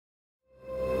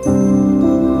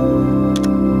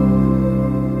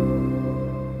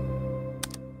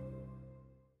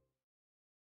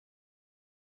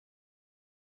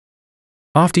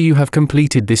After you have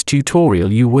completed this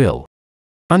tutorial, you will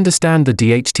understand the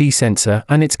DHT sensor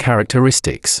and its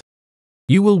characteristics.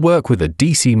 You will work with a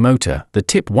DC motor, the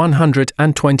tip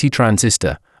 120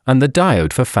 transistor, and the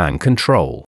diode for fan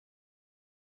control.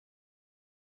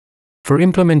 For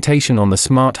implementation on the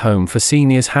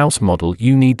SmartHome4Seniors house model,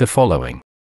 you need the following: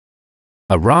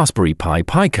 a Raspberry Pi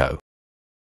Pico,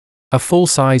 a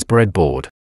full-size breadboard,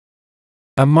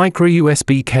 a micro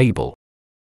USB cable,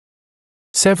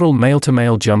 several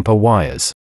male-to-male jumper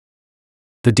wires,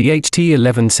 the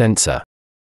DHT11 sensor,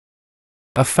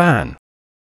 a fan,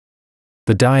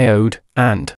 the diode,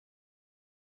 and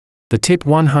the tip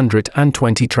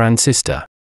 120 transistor.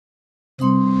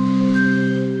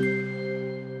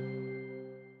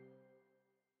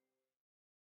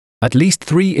 At least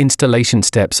 3 installation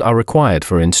steps are required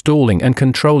for installing and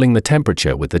controlling the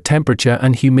temperature with the temperature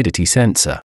and humidity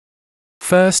sensor.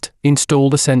 First, install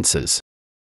the sensors.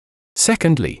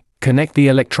 Secondly, connect the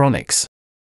electronics.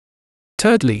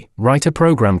 Thirdly, write a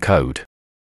program code.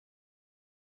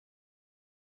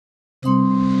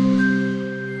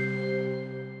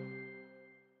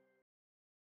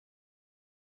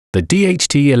 The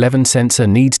DHT11 sensor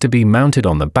needs to be mounted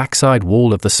on the backside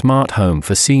wall of the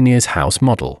SmartHome4Seniors house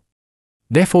model.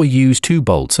 Therefore, use 2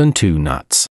 bolts and 2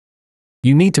 nuts.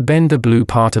 You need to bend the blue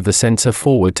part of the sensor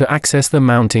forward to access the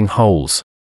mounting holes.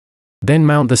 Then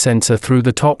mount the sensor through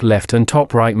the top left and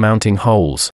top right mounting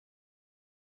holes.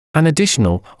 An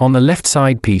additional, on the left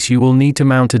side piece, you will need to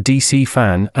mount a DC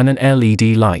fan and an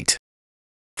LED light.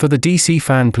 For the DC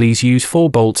fan, please use 4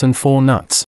 bolts and 4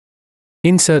 nuts.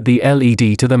 Insert the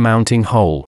LED to the mounting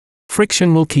hole.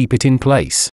 Friction will keep it in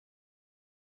place.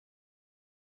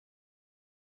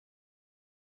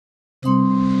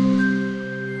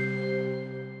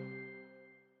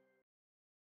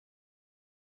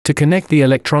 To connect the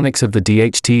electronics of the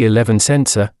DHT11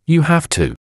 sensor, you have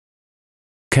to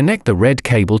connect the red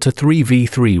cable to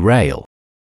 3v3 rail.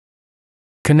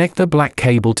 Connect the black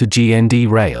cable to GND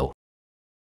rail.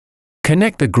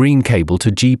 Connect the green cable to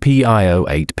GPIO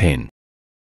 8 pin.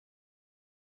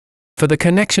 For the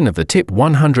connection of the tip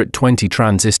 120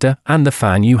 transistor and the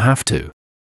fan, you have to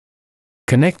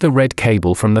connect the red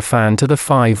cable from the fan to the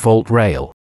 5-volt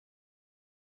rail.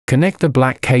 Connect the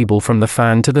black cable from the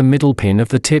fan to the middle pin of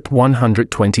the tip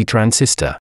 120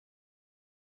 transistor.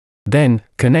 Then,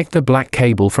 connect the black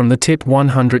cable from the tip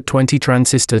 120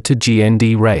 transistor to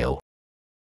GND rail.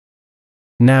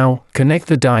 Now, connect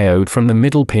the diode from the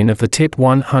middle pin of the tip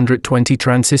 120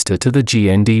 transistor to the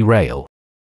GND rail.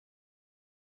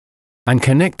 And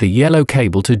connect the yellow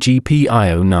cable to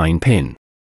GPIO 9 pin.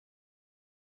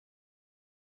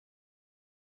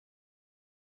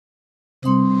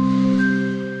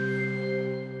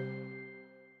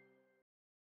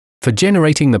 For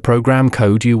generating the program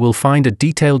code, you will find a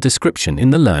detailed description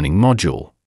in the Learning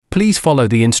module. Please follow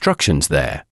the instructions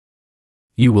there.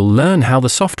 You will learn how the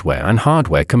software and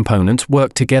hardware components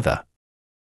work together.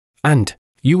 And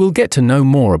you will get to know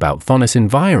more about Thonis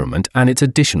environment and its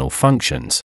additional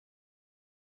functions.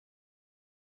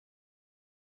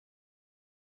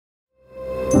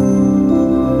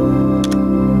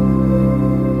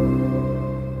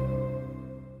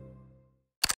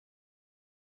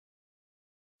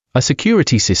 A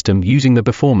security system using the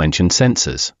before-mentioned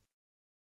sensors.